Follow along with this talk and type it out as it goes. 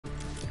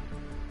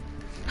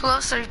Who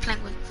else are you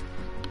playing with?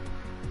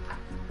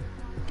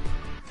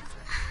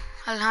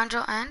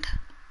 Alejandro and?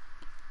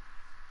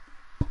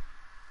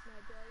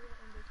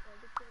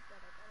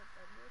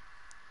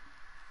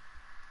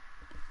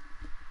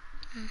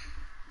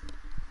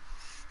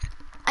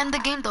 End the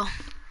game though.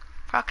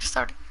 Practice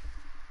starting.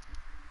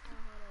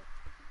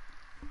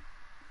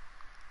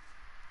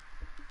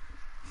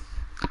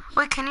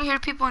 Wait, can you hear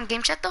people in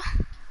game chat though?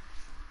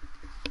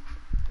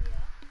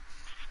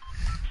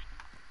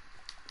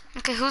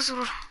 Okay,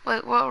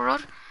 wait, what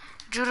road?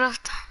 Judas,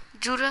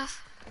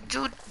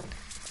 Jude,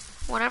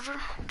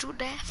 whatever,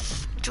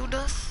 Judas.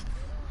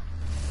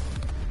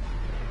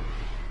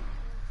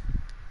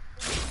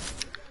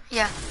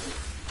 Yeah,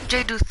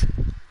 Jduth.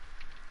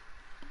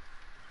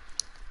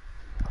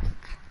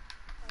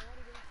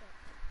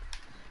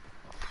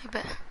 I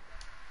bet.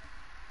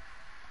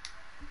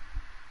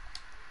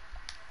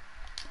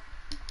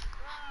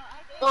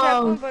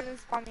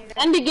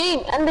 End the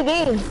game. End the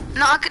game.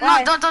 No,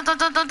 no,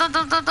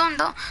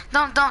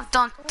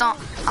 don't.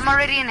 I'm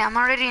already in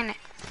it.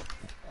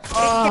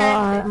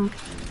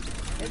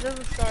 It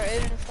doesn't start.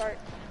 It didn't start.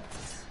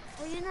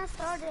 Well, you're not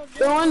started.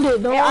 Don't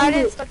end it. I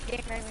didn't start the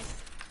game anyway.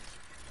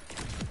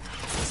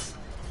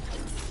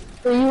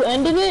 So you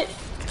ended it?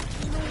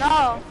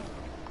 No,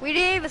 we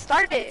didn't even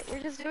start it. We're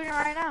just doing it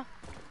right now.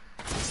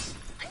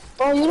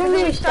 Oh, you don't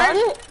even start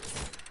it?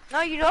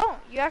 No, you don't.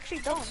 You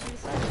actually don't. You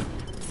start it.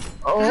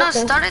 Oh, No, okay.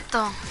 start it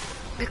though,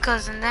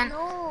 because and then.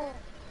 No.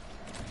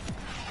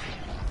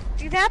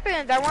 It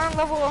happened. I won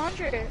level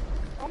 100.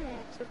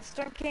 Almost. So the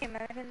storm came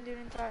and I couldn't do it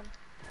in time.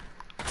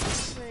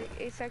 Like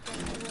 8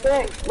 seconds.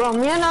 Wait, bro,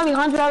 me and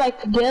Alejandro are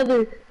like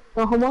together.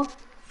 No homo.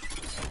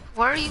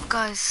 Where are you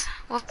guys?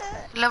 What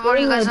level are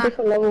you guys on?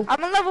 Level.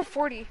 I'm on level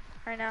 40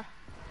 right now.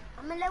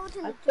 I'm in level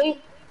 2.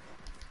 Okay.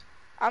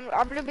 I'm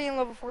gonna be in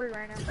level 40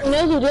 right now.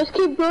 Nezzy, just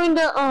keep doing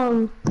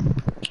the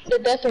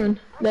death run.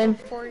 Then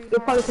 40.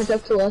 you'll probably catch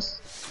up to us.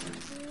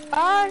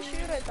 Ah,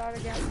 shoot, I thought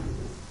again.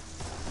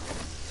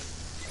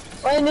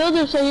 Wait,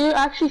 Nezzy, so you're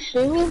actually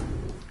streaming?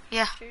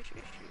 Yeah. Shoot.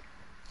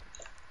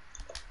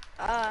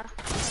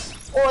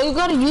 Oh, you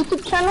got a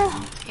YouTube channel?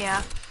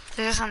 Yeah.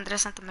 This is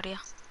Andres Santa Maria.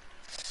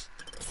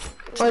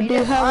 Or do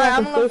you have like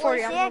I'm a level face?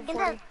 40. Say I'm it level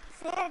 40. again.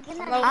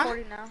 I'm level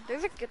 40 now.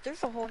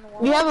 There's a hole in the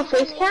wall. Do you have a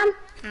face cam?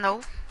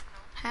 No.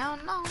 Hell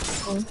no.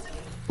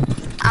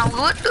 I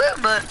would do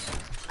it, but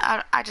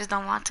I just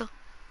don't want to.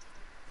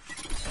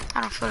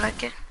 I don't feel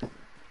like it.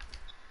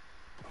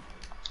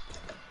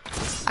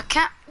 I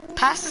can't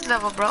pass this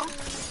level, bro.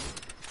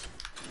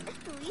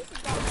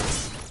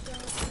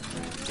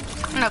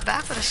 In the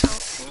back of the show.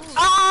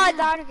 Ah, I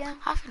died again.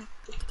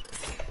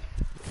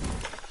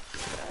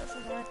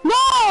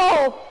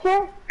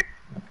 No!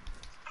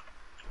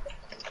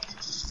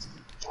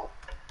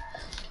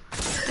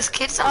 This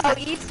kid sounds like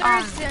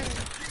Eastern.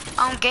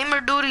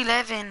 Gamer Dude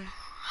 11.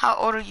 How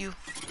old are you?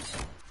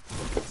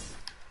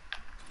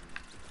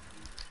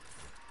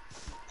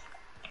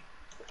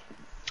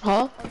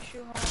 Huh? Oh,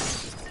 shoot,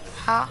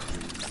 Huh?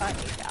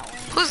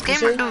 Who's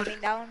Gamer Dude?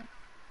 I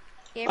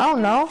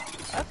don't know.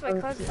 That's my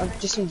cousin. I'm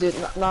just some dude.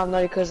 No, I'm not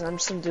your cousin. I'm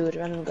just some dude,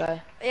 random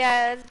guy.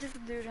 Yeah, it's just a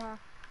dude, huh?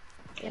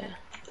 Yeah.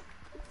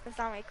 That's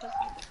not my cousin.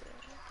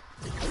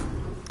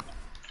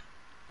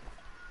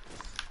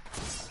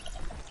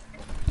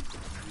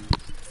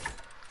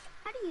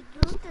 How do you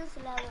do this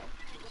level?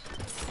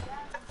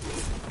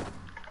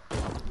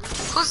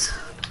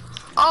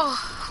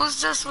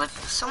 Who's just with?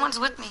 Someone's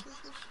with me.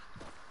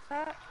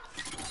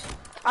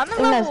 I'm in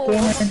level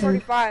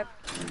 45.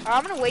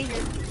 I'm gonna wait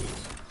here.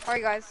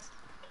 Alright, guys.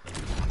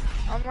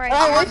 I'm right Oh,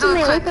 here. wait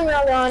for me,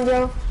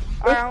 Alejandro.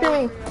 Alright, Wait I'm for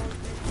me.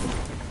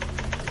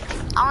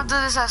 I'm gonna do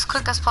this as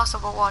quick as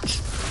possible. Watch.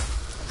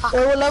 Fuck.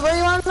 Wait, what level are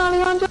you on,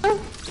 Alejandro?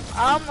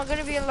 I'm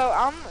gonna be in low.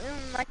 I'm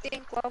in, I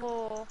think,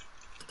 level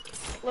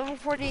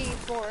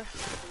 44.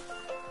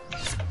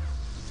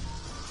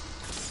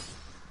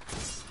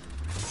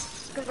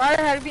 Cause I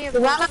had to be in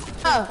level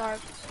 45.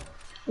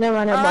 Never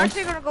mind, I'm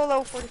actually gonna go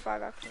level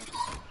 45 actually.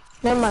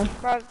 Never mind.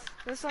 Bro,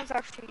 this one's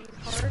actually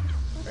hard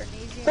or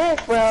easy.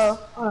 Wait, bro.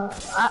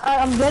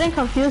 I'm getting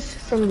confused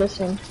from this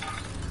one.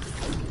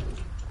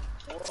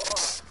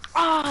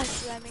 Ah,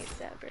 see, I made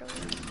that, bro.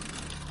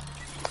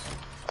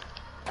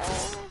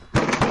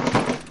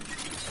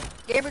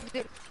 Gamer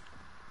dude.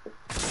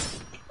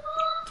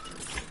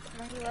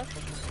 No, he left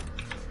it.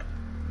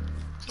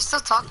 He's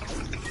still talking.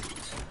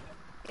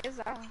 He is,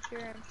 I don't hear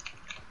him.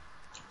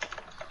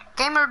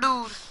 Gamer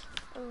Dude.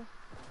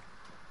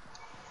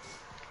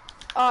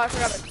 Oh, I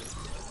forgot it.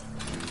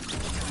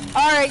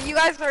 Alright, you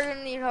guys are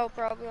gonna need help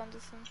probably on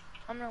this one.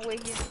 I'm gonna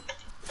wait here.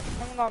 I'm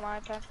gonna go on my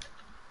iPad.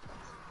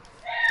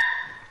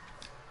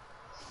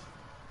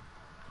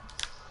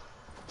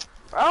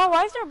 Bro,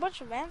 why is there a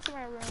bunch of ants in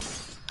my room?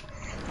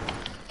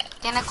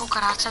 Tiene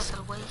cucarachas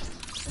el güey.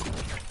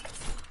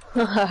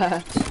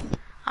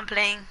 I'm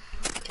playing.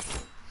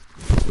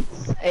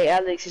 Hey,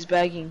 Alex is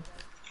bagging.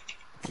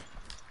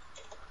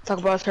 Talk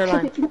about his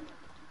hairline.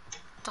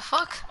 The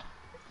fuck?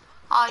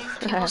 Oh, you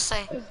people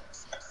say.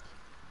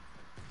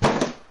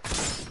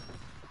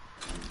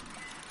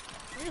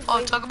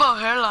 Oh, talk about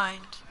hairlines.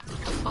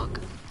 What the fuck?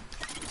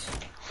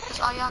 That's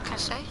all y'all can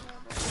say?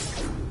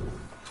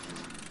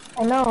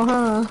 I know,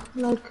 huh?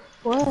 Like,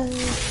 what?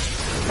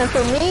 And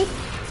for me,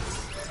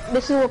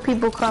 this is what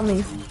people call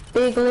me.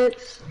 Big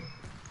lips.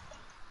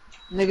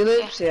 Nigga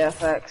lips? Yeah,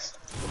 facts.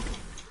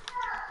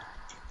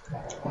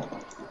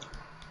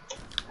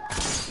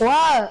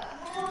 What?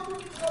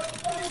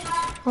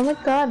 Oh my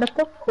god, that's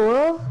so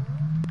cool.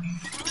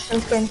 I'm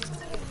just kidding.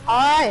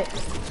 Alright.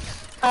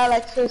 Hi,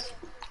 Alexis.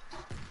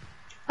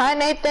 Hi,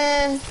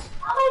 Nathan.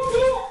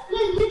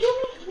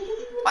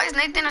 Why is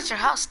Nathan at your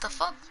house? The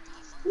fuck?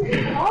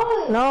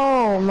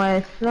 No,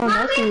 my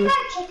nephew.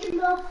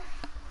 I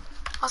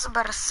was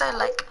about to say,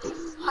 like,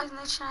 why is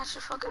Nathan at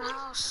your fucking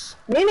house?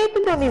 Me and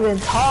Nathan don't even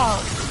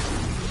talk.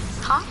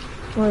 Huh?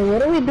 Wait,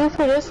 what do we do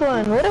for this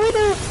one? What do we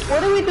do?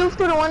 What do we do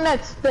for the one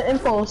that's the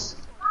impulse?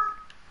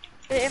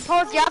 The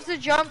impulse, you have to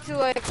jump to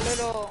like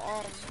little,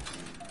 I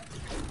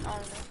don't know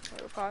what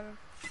to call them.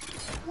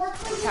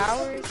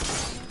 Towers?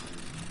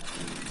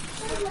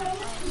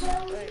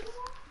 Like,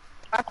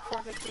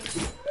 platforms, I think.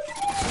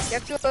 You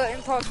have to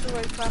impulse to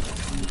like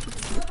platforms.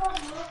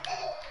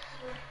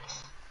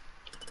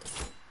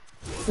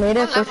 Made it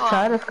What first level?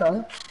 try, let's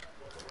go.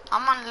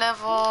 I'm on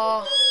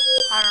level...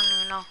 I don't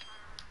even know.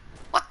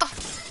 What the f...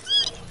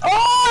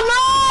 Oh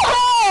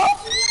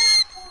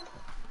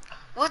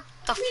no! What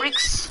the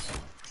freaks?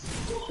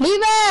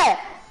 Leave it!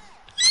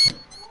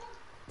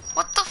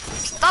 What the f...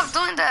 Stop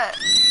doing that!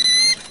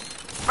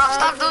 Bro,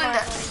 stop doing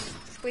that!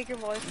 Squeaker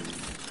voice.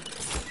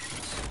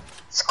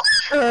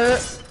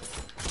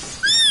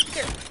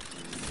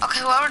 Okay,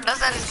 whoever does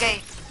that is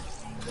gay.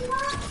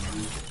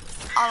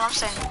 All I'm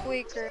saying.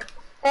 Squeaker.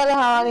 Hello,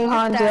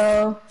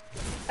 Alejandro.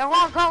 Come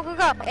on,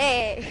 go.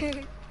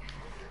 Hey.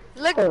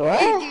 Look, Wait, what?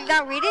 did you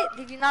not read it?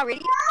 Did you not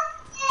read it?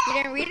 You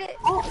didn't read it?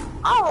 I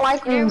don't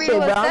like when you read say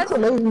what it that. I'm said?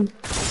 too lazy.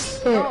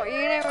 No, you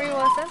didn't read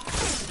what it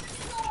says?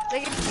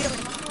 Look at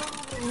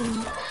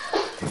you.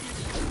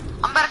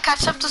 I'm about to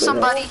catch up to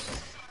somebody.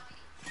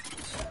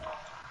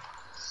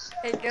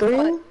 Hey, guess Three?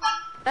 what?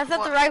 That's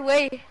not the right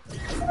way.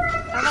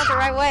 That's not the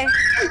right way.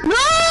 No!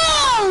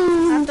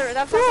 That's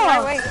not the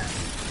right way.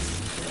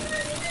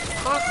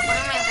 What do you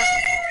mean this?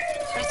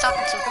 Who are you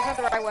talking to? That's not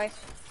the right way.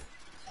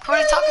 Who are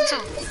you talking to?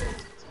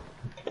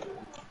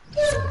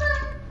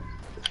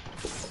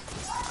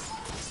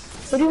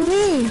 What do you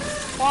mean?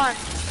 Come on.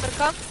 Look,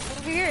 come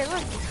over here.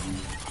 Look.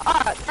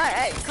 Ah,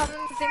 hey, come in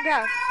the same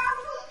path.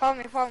 Follow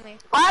me.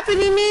 What happened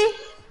to me?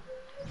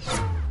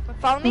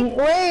 Follow me.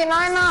 Wait,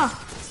 Nina.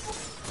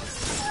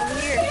 Over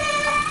here.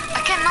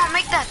 I cannot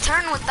make that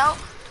turn without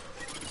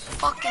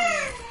fucking...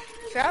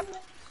 Trap.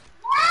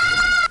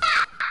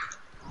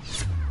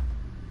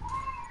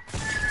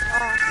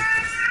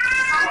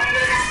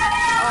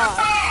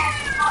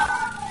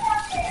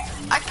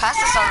 I passed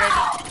this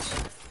already.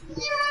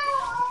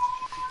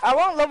 I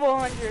want level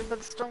 100, but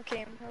the storm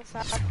came. That's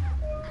sad. How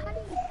do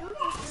you do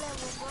this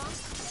level,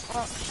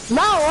 bro?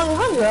 No,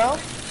 100.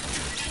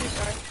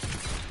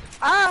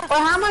 Ah, But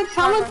how much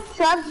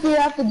traps do you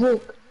have to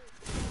do?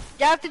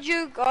 you have to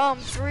juke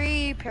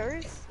 3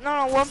 pairs.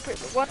 No, one pair.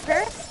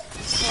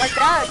 Like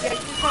that. Yeah, you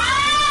just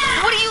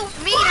have What do you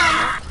mean?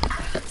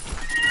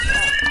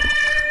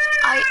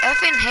 I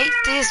effing hate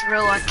this,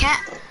 bro. I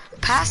can't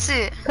pass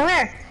it. Come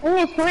here. Come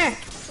here.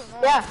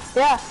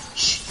 Yeah.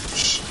 Shh.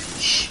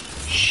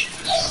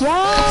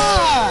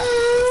 Yeah.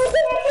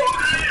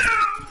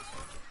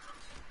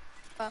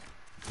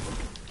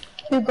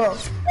 You go.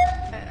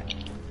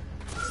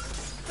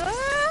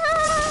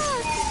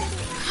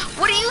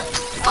 What do you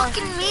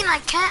fucking mean? I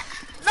can't.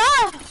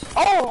 No!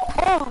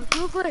 Oh,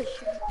 do glitch.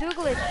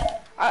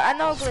 I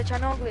know a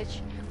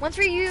glitch. Once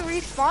you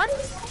respawn,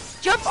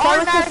 jump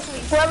automatically.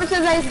 Whoever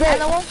says I And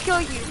dead. I won't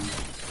kill you.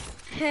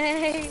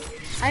 Hey,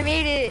 I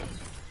made it.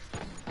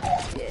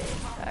 Yeah,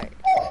 alright.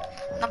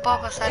 No,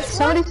 Papa said it.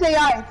 Somebody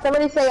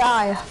say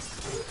I.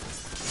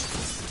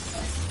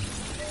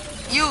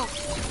 You.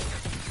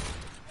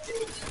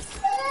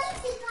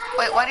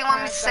 Wait, why do you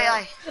want me to say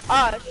I?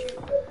 Ah, shoot.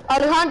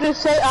 Alejandro,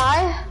 say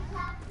I.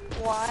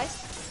 Why?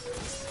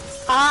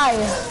 I.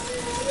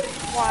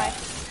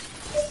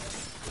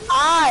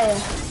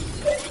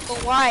 But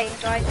why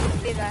do I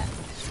say that?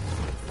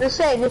 Just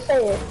say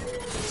it.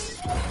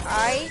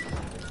 I?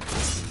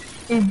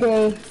 Is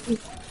gay.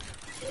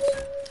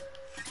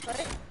 What?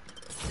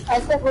 I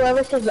said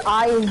whoever says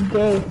I is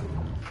gay.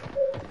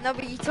 No,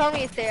 but you told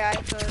me to say I,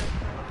 so...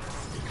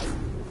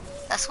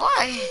 That's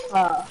why.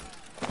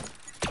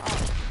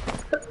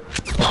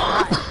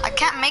 I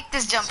can't make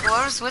this jump.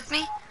 Whoever's with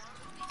me,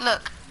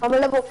 look. I'm a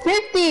level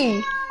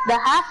 50. The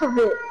half of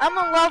it. I'm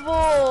on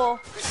level...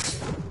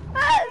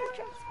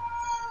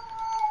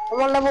 I'm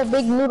on level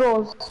big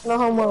noodles. No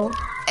homo.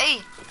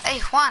 Hey,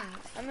 Juan,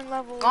 I'm in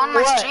level... go on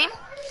my What? stream.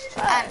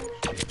 And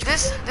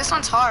this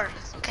one's hard.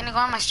 Can you go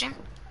on my stream?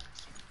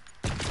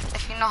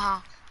 If you know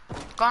how.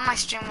 Go on my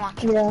stream,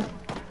 watch. Yeah.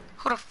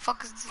 Who the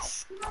fuck is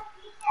this?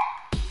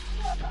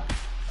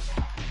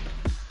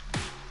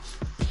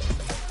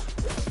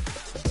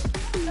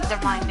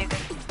 Never mind, nigga.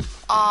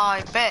 Oh,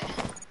 I bet.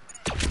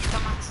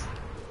 Dumbass.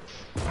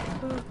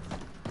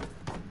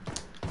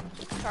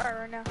 Try it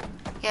right now.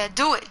 Yeah,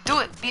 do it.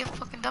 Be a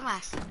fucking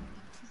dumbass.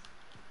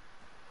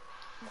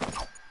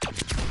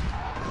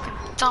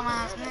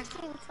 Dumbass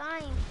nigga. Same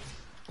time.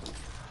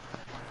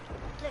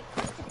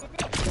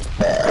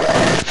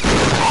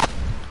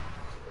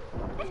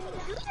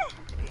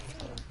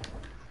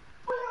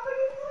 Look, how do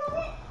you do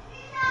that?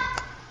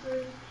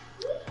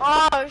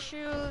 Oh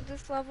shoot,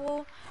 this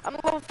level. I'm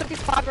level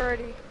 55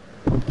 already. Man,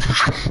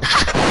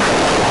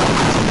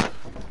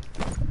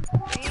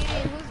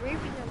 who's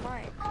raping your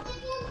mic?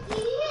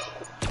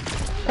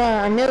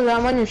 I knew that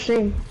I'm on your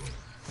stream.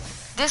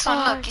 This one,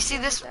 look. You see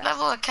this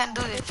level? I can't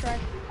do this. Try.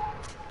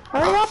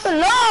 Hurry up and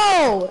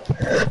load!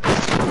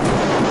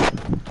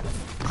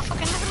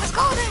 Fucking nigga, let's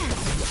go then.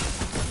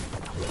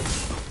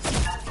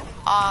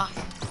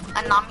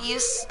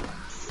 Anonymous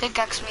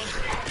pickaxe me.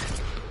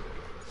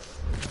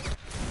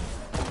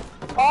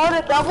 Oh,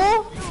 the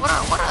double?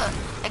 What a,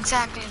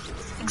 exactly.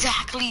 This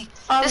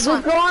Just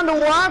one. go on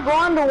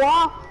the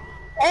wall.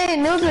 Hey,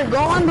 Newton, go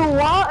on the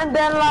wall and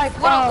then like,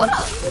 What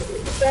up?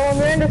 when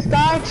we're in the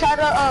sky, try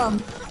to,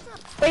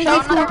 Wait,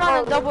 he's still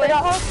on a double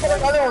impulse? hit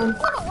another one.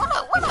 What up?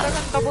 He's still on a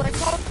double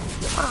impulse?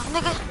 What up,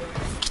 nigga?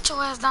 Get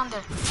your ass down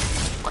there.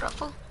 What up,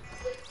 fool?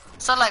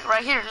 So like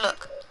right here,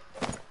 look.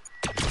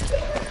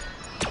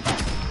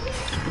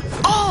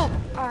 Oh!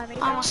 I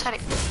I almost had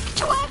it. Get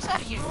your ass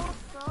out of here.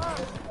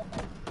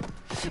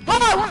 Oh,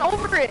 I went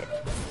over it!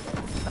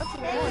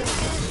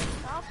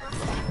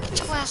 Get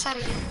your ass out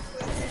of here.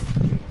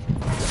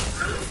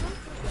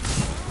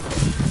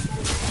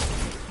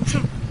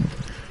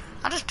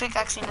 I'll just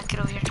pickaxing the kid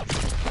over here.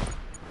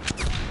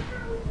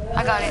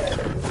 I got it.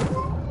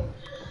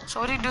 So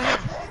what do you do here?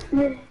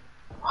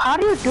 How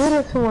do you do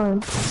this one?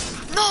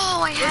 No,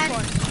 I had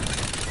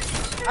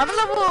it. I'm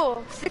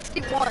level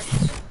 61.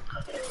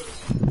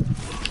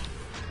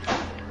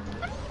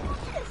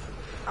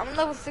 I'm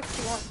level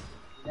 61.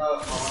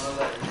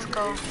 Let's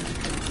go.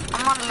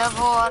 I'm on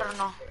level, I don't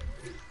know.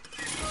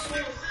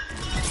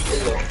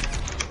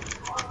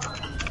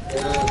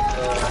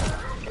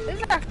 This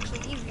is actually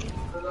easy.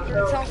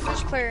 Tell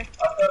fish clear.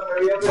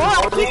 Bro,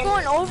 I keep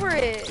going over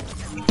it.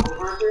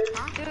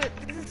 Dude,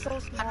 this is so I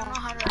small. don't know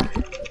how to.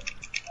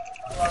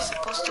 You're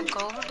supposed to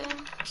go over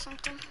them or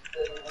something?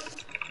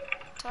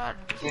 Todd.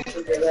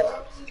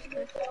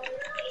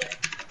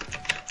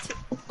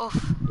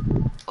 Oof.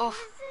 Oh,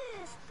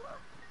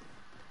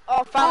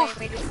 finally Oh,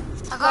 made it.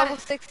 I got Level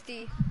it.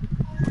 60.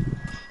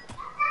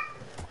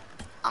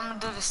 I'm gonna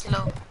do this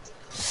slow.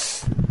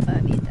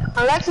 I need that.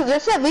 Alexa,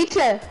 just a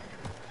biche.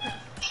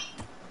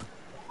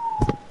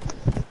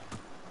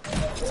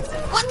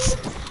 What?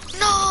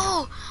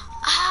 No!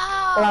 A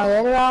Ow! la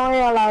verga,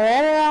 güey, a la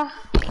verga.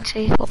 Pinche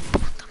hijo de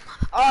puta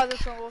madre. Oh,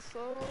 this one was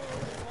so...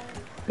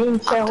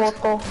 Pinche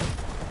joto.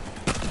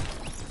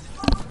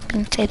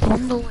 Pinche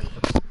tonto, güey.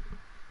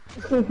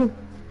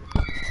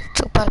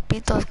 Chupa el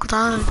pito,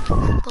 escuchaba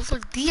todo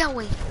el día,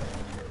 güey.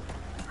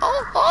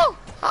 Oh!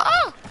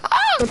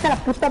 Vete a la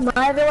puta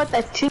madre, güey,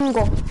 te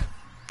chingo.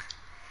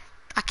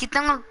 Aquí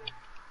tengo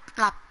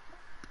la...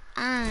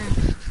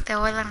 te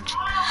voy a dar un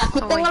chingo. Aquí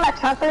tengo la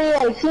chancla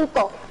del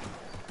 5.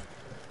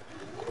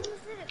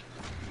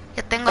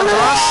 Yo tengo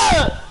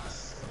dos,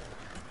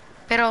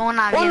 pero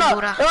una bien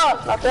dura.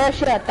 Dos, la tuya es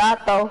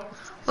tato.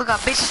 We got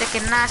bitches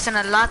shaking ass in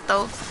a lot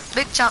though.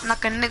 Big chop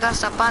knocking niggas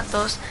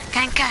zapatos.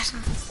 Can't catch me.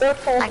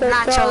 Like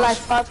nachos.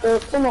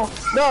 Uno,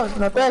 dos,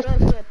 la tuya es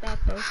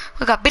tato.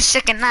 We got bitches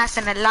shaking ass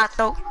in a lot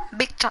though.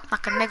 Big chop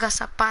knocking niggas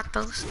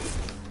zapatos.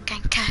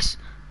 Can't catch.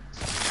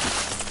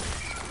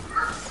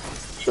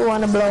 She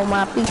wanna blow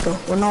my pito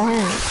with no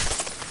hands.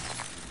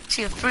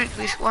 She a freak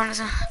bitch.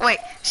 Wait,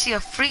 she a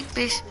freak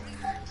bitch.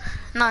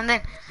 No, and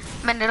then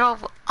bend it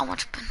over. I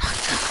want you to knock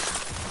down.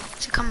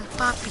 She come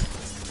poppy.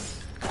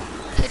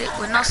 Hit it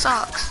with no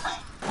socks.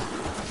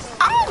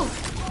 Ow!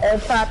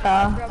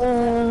 Tata.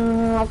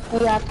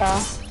 Piata.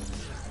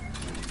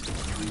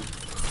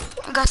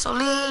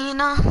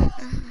 Gasolina.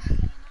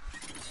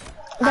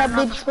 That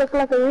bitch look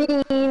like a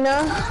Rina.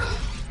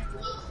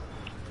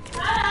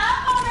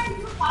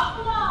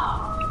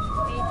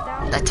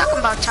 They talking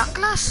about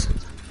chanclas?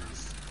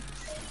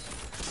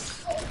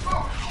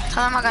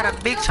 Tell them I got a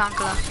big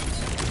chancla.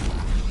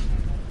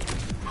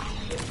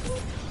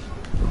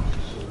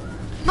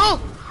 No!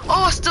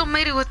 Oh, I still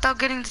made it without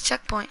getting the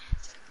checkpoint.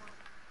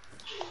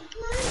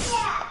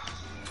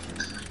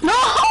 No,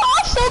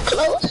 I'm so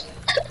close.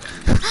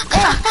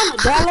 Oh,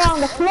 down there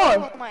on the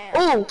floor.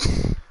 Ooh.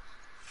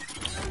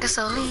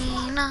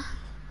 Gasolina.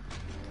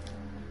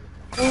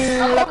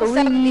 I'm Like a level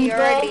 70 Rina.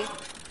 already.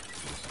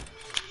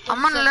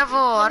 I'm on level,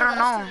 I don't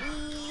know.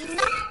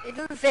 It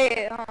doesn't say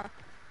it, huh?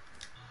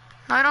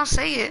 No, I don't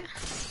say it.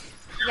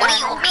 Yeah, I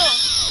know.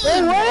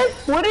 Wait,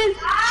 what is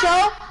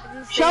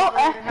show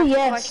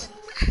FPS?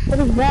 What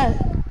is that?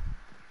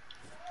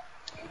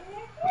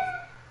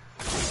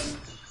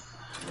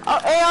 Oh,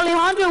 hey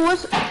Alejandro,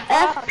 what's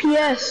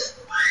FPS?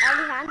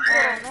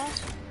 Alejandro.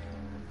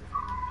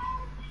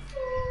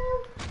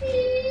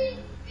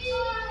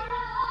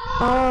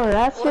 Oh,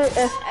 that's your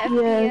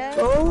FPS. What's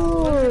the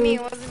Oh,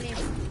 name? What's the name?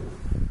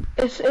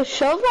 It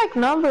shows like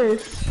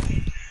numbers.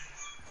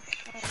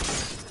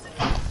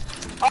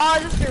 Oh,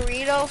 this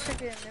Dorito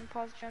freaking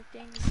impulse jump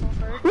thing is so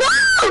hard.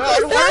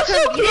 No! That's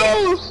so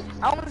close!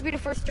 I want to be the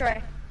first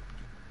try.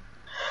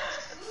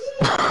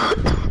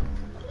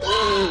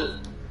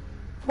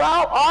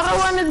 Wow, auto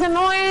run is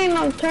annoying.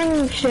 I'm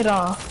turning shit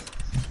off.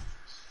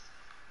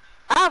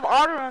 I have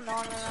auto run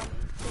on and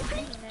I'm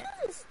using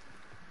it.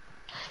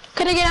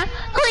 Could I get a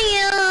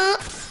Hiya!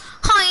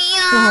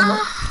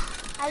 Hiya!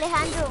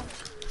 Alejandro.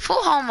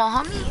 Full homo,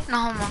 homie? No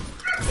homo.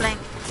 Blank.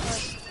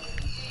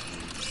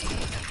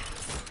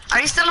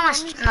 Are you still on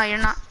my No, you're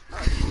not.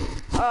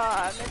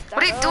 I messed that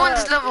What are you doing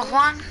this up, level,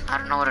 Juan? I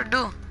don't know what to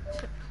do.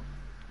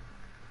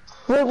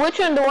 Wait, which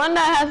one? The one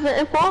that has the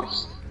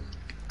impulse?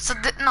 So,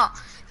 no.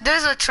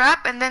 There's a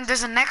trap, and then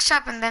there's a next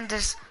trap, and then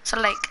there's... So,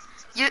 like,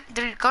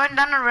 they're going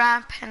down a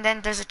ramp, and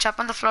then there's a trap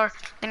on the floor.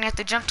 Then you have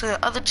to jump to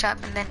the other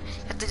trap, and then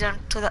you have to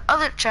jump to the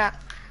other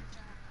trap.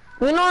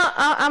 You know what?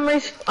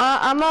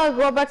 I'm gonna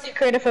go back to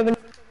creative.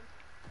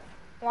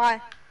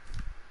 Why?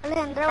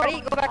 Alejandro. Why do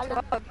you go back to the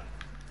hub?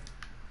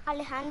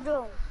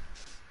 Alejandro.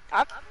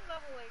 I'm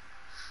level like...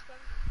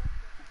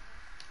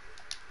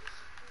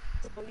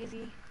 So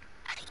easy.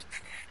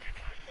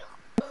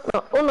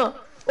 Oh no.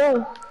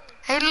 Oh.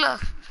 Hey,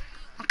 look.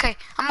 Okay,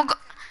 I'm gonna go...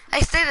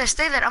 Hey,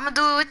 stay there. I'm gonna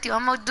do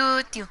it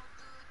with you.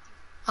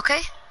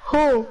 Okay?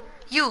 Who?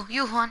 You,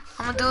 Juan.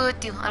 I'm gonna do it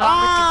with you. Along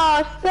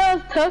Oh,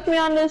 still took me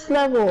on this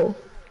level.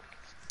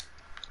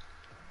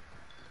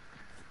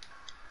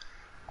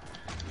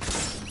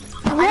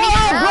 Whoa,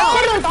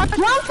 bro, the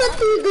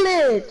jumpity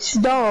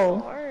glitch, though.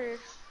 Hard.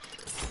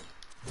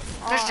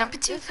 There's jumpy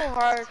too. It's so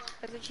hard.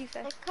 That's what she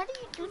said. Like, how do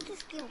you do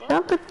this game, bro?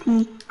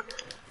 Jumpity.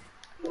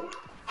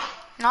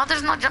 No,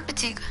 there's no jump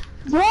fatigue.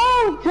 Bro,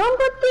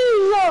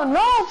 jumpity, yo,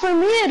 no, for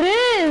me it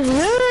is,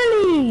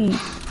 really.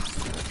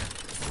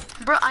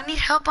 Bro, I need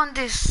help on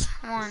this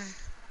one.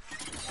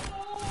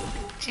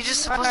 She's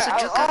just supposed to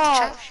juke out the Oh,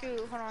 trap.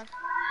 shoot, hold on.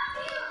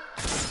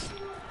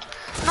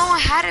 No, I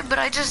had it, but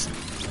I just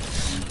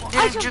I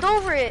didn't jumped juke.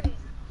 over it.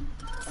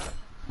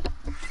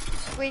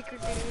 Wait, dude.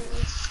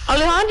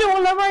 Alejandro,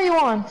 what level are you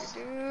on?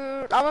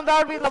 Dude, I'm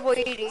about to be level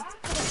 80.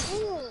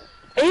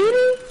 80?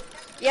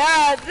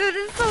 Yeah, dude,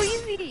 this is so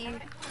easy.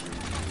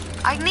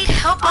 I need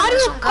help on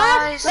this one,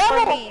 guys.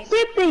 Level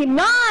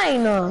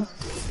 59.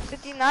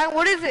 59,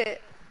 what is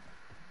it?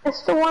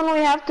 It's the one we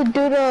have to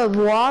do the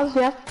walls,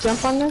 we have to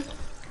jump on them.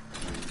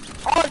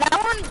 Oh, that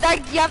one,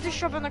 like, you have to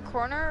jump in the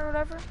corner or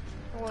whatever?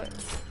 Or what?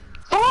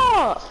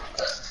 Oh!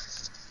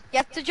 You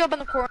have to jump in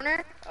the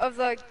corner of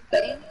the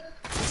thing?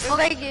 It's Fuck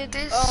like it,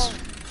 this.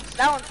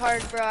 that one's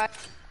hard, bro.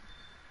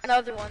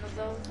 Another one of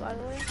those, by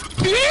the way.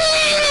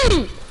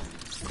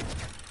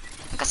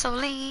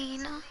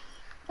 Gasolina.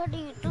 How do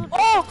you do this?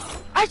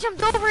 Oh, I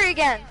jumped over it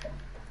again.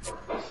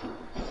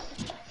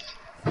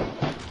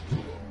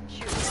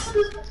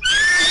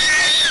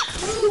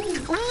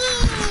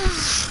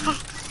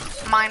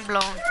 Mind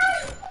blown.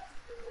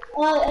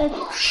 When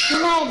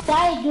I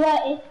die, do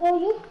I echo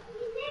you?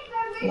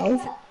 No.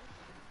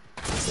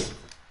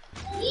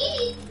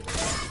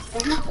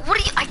 What are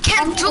you? I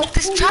can't juke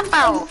this trap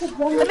out.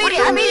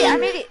 I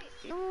made it.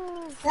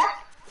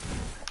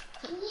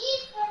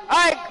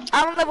 Alright,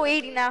 I'm on level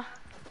 80 now.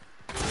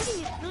 How do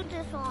you do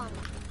this one?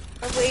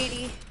 Level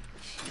 80.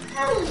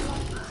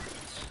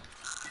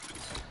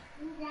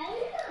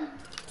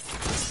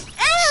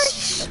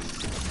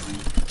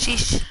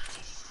 Sheesh.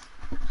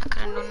 I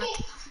couldn't do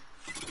nothing.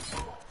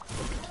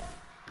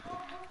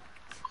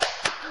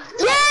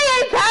 Yay,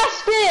 I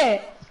passed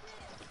it!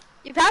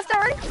 You passed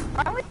already?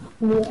 Finally?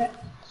 Yeah.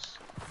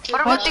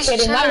 What about these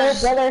Kidding,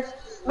 chairs?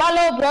 my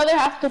little brother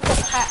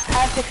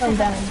has to come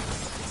down.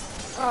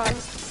 Oh.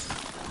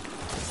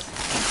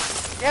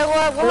 Yeah,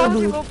 what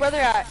level's your little brother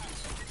at?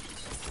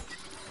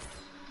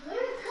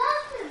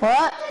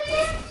 What?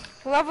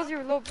 What level's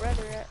your little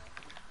brother at?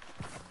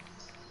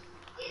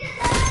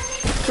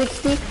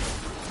 60?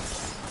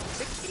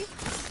 60?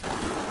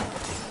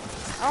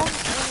 I'm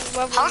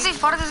level How is he 80.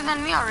 farther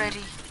than me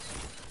already?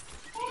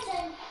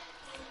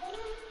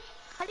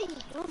 How do you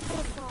do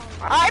this one?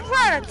 I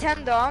play on a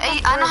 10 though. I'm Hey,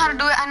 on I know how to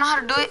further. do it. I know how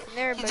to do it.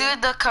 There, You buddy. do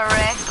it the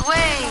correct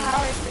way.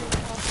 How is it?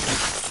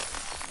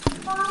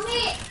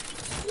 Mommy,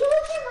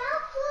 look at my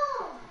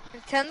phone.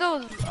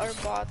 Nintendo's are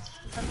bots.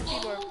 Nintendo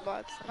people are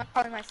bots. I'm not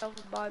calling myself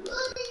a bot.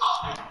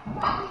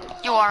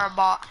 You are a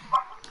bot.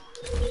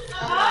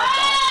 I'm not a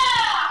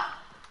bot.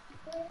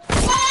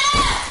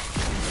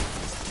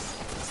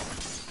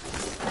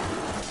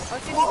 What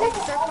do you think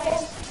you start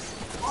playing?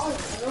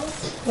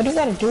 What do you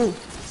gotta do?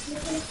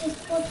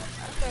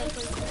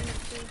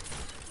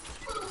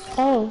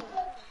 Oh.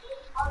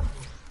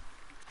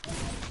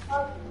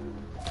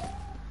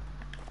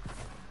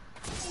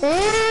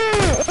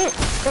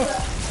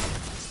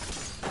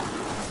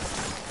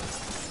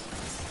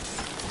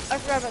 I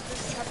forgot about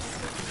this.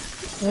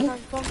 Hmm? No,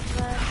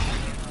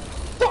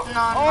 Oh,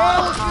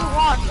 no,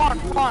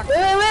 shoot, Juan. Wait,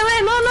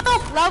 no.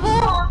 Level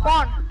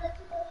 1.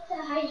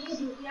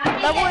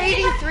 Level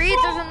 83,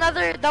 there's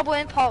another double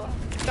impulse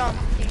jump.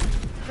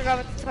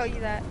 Forgot to tell you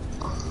that.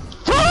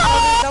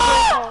 double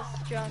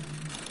impulse jump.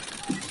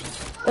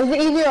 Is it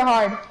easy or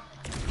hard?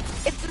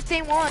 It's the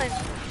same one.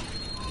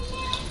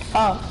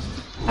 Oh.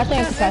 I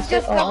think It's it's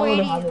just it. Oh, double I would've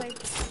 80. had it. Like,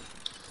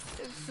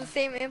 it's the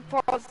same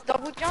impulse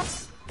double jump.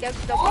 Yes,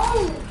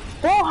 double.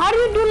 Bro, how do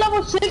you do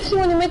level 60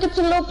 when you make it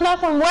to the little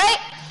platform? Wait!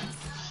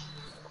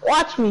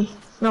 Watch me.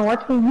 No,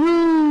 watch me.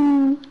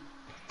 Woo!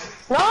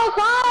 No,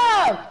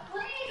 come!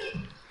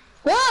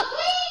 Look!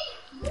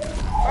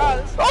 Bro,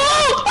 this,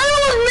 Oh! I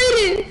almost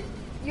made it!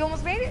 you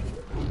almost made it?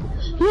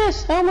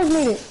 Yes, I almost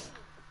made it.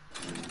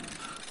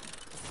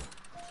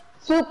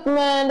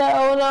 Superman, that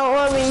don't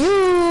want me,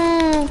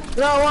 you!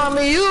 Don't want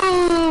me, you!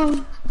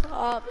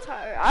 Oh, I'm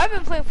tired. I've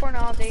been playing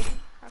Fortnite all day,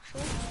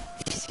 actually.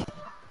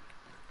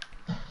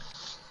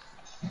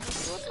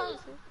 What time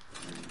is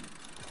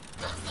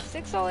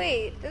it?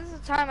 6:08. This is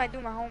the time I do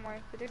my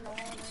homework, but there's no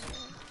homework.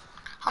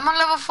 I'm on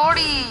level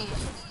 40.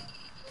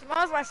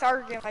 Tomorrow's my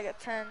soccer game, like at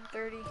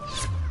 10:30.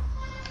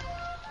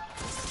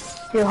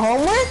 Your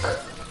homework?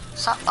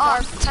 So,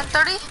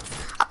 10:30?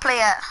 I play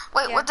at.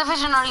 Wait, Yeah. what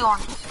division are you on?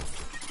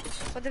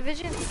 What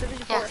division?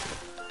 Division Yeah.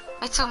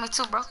 4. Me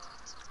too, bro.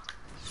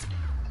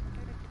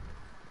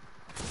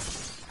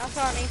 I'm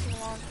still on 18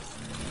 long.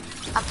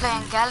 I'm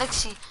playing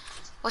Galaxy,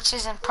 which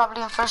is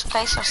probably in first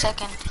place or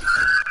second.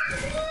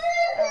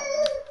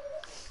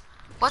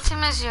 What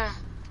team is your?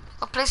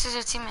 What place is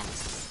your team in?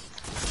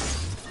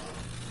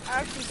 I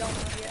actually don't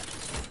know yet.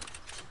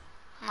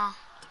 No.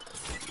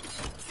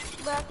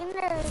 But I can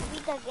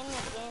repeat again.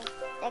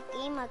 That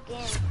game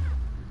again.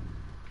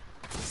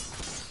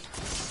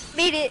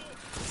 Made it.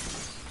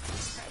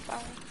 Alright,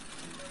 bye.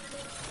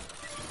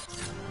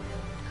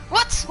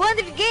 What? Won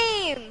the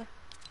game!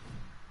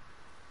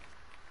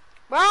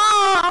 Bro,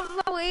 I'm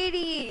low 80.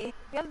 You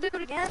have to do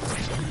it again?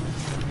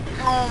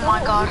 Oh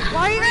my god.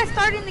 Why are you guys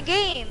starting the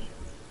game?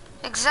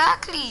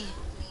 Exactly.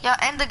 Yeah,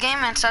 end the game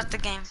and start the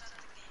game.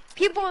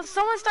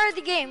 Someone started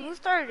the game. Who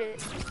started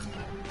it?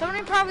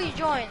 Somebody probably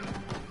joined.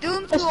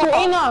 Doom 2. It's for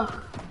Enoch.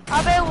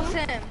 I bet it was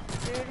him,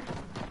 dude.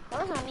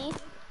 That was me.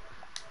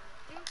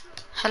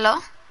 Hello?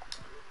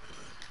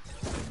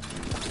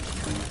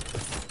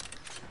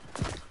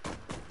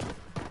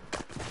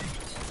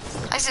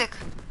 Isaac.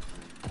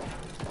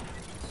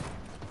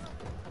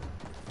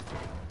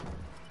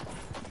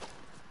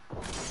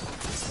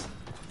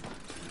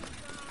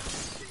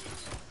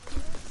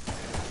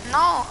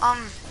 No,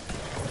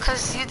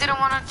 cause you didn't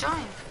wanna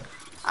join.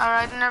 Or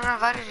I never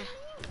invited you.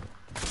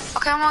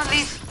 Okay, I'm gonna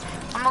leave.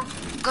 I'm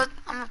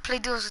gonna play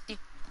duos with you.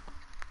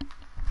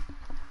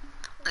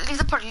 Leave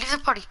the party.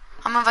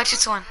 I'm gonna invite you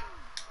to one.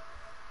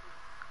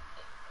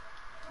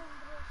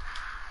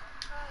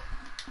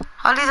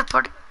 I'll leave the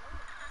party.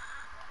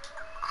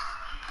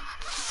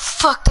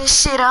 Fuck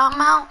this shit, I'm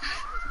out.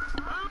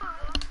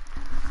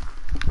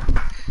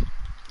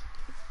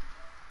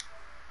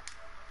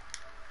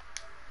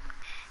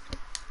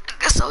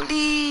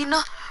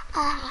 Gasolina.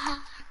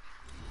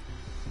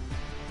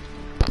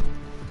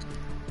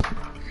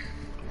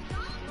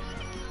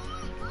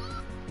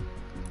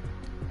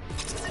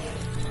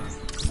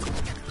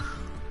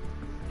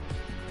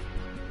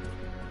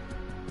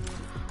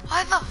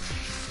 Why the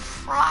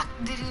fuck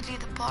did he leave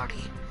the party?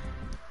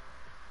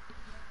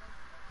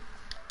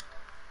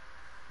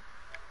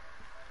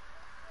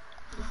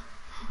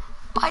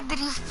 Why did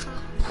he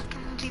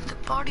fucking leave the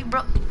party,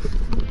 bro?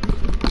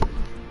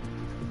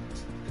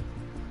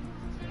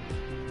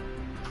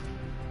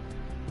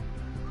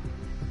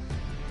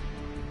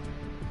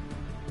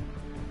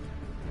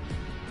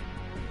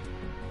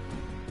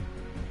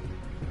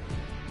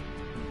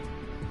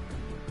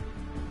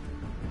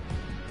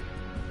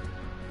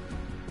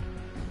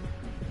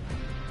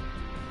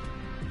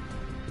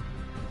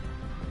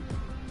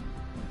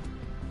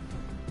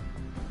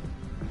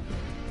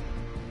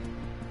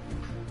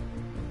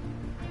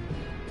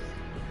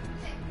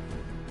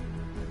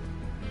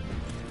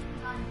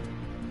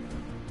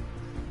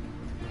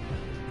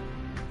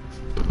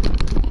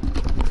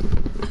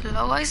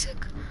 Hello, Isaac.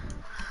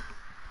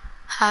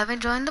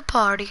 Haven't joined the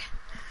party.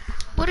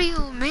 What do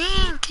you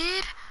mean,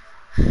 kid?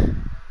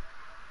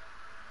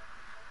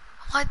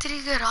 Why did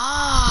he get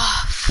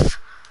off?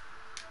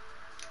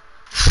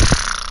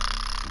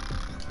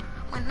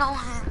 With no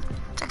hand.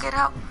 Check it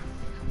out.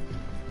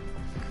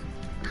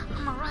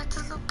 I'ma ride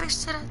this little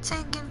bitch to that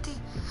tank empty.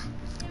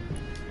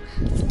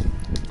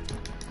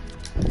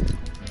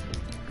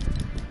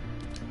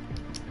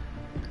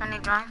 When he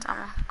joins, I'm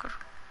gonna go.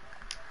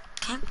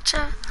 Can't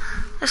chat.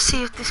 Let's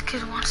see if this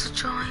kid wants to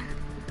join.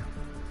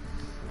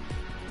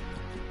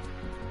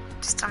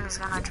 This time he's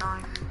gonna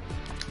join.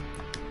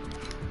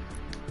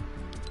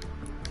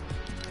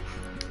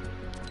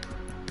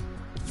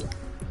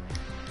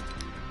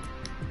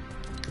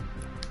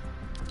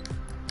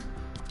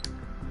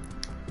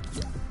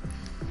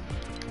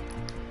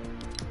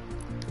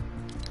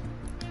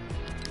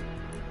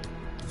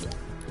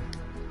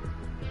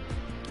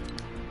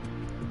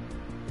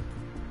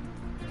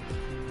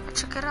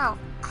 Check it out.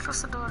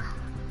 Close the door.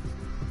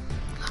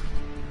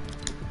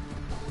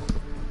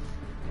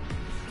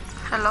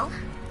 Hello?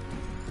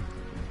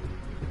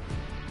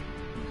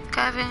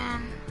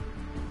 Kevin.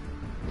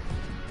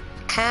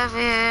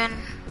 Kevin.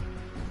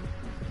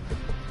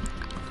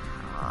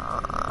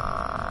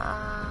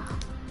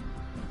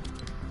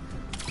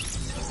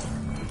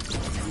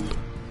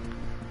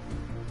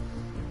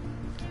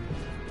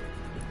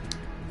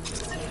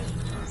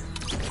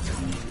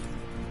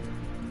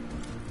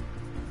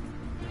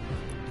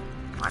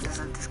 Why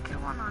doesn't this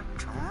kid wanna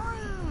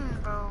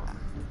join, bro?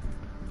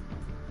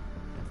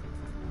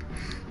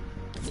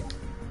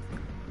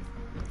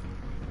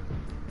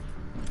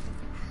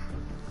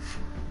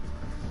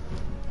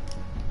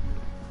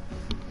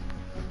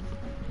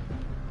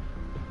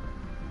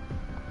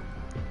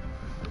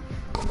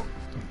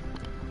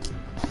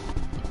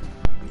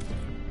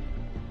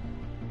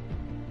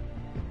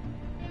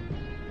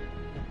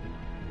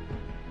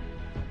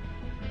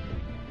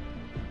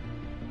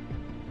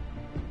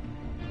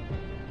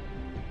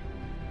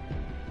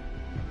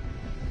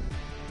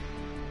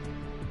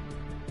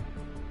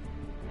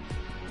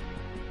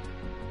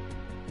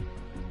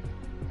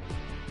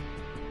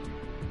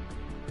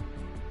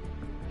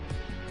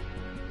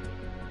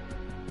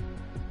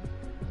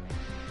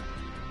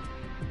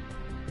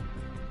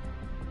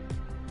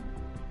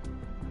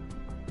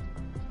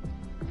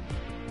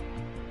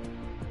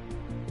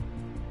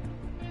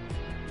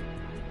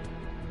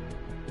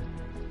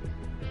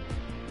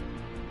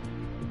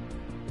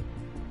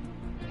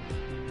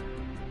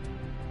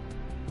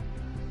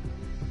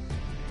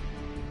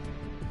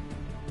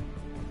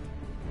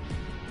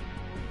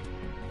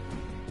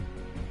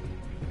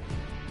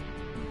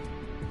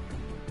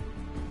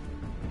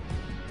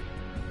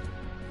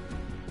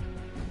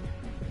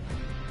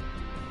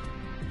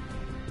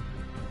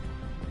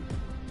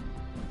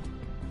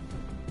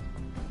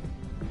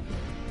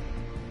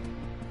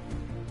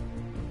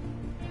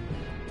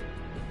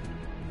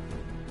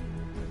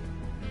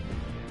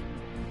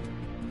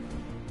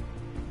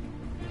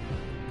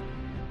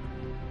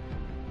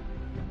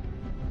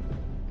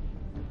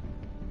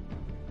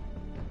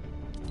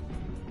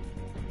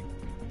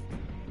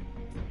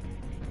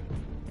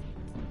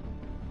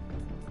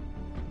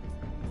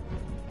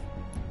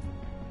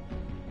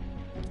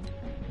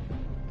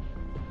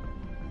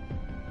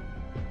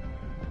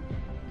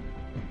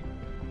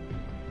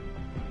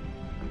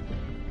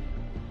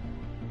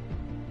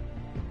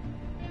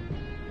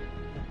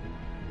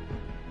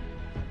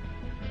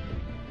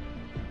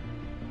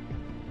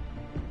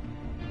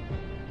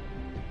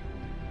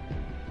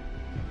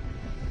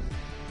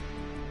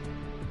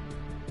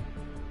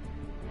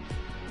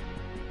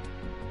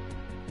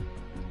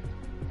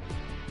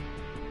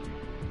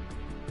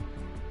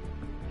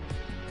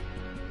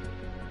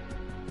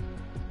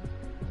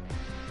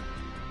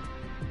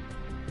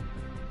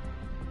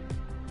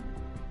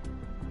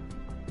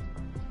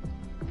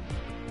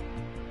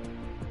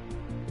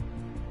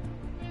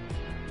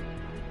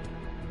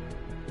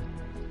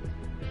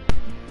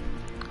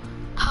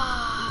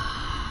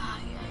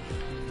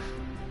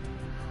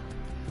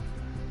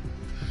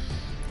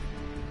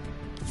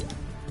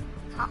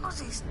 How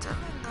is he still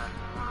in the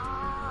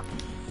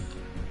lobby?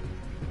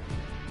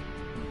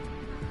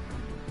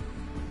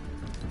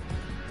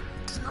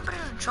 There's nobody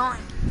to join.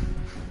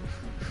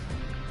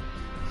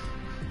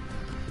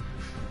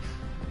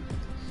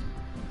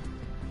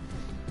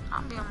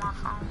 I'll be on my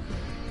phone.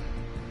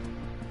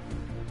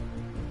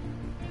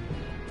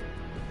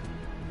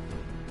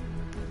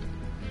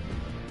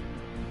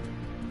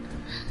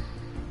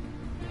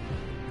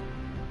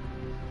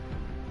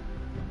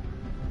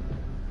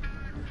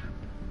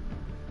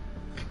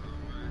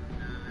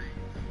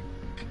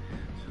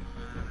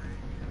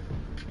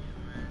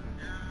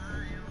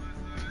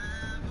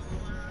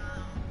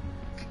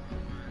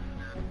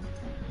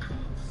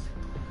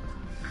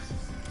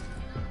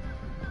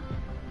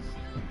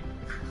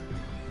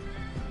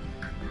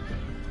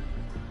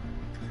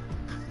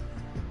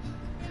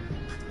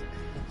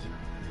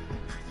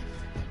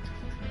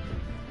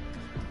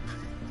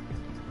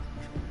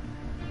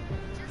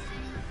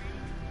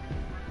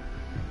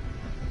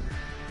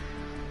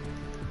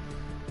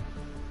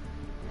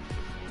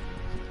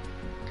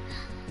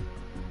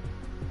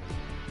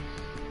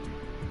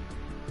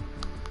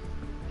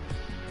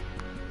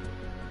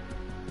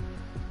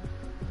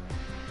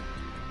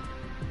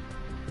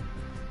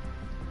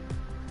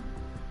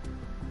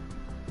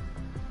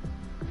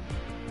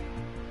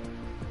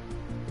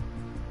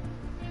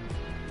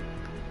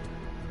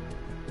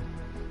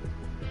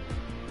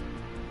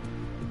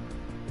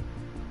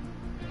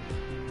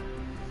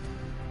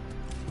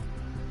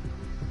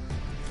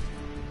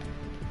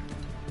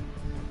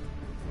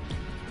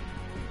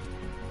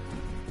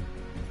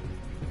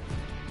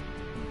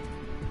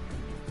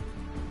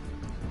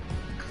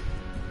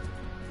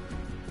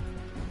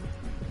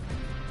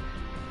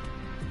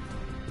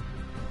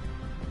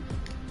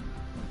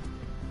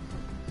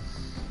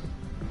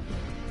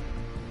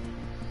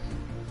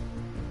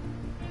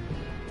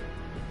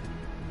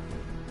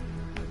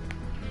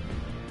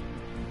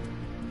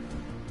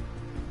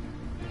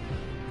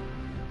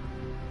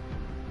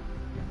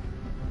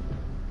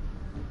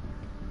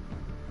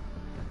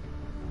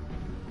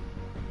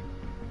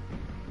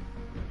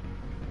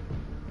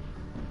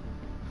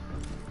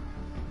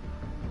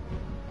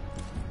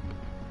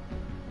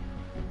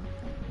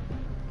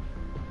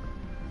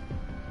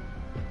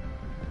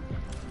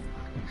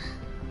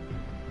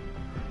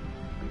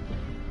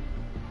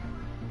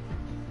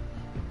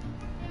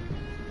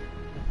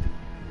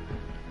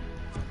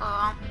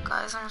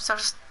 Guys, I'm gonna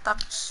stop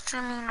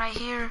streaming right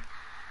here.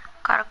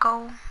 Gotta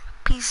go.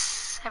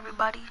 Peace,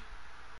 everybody.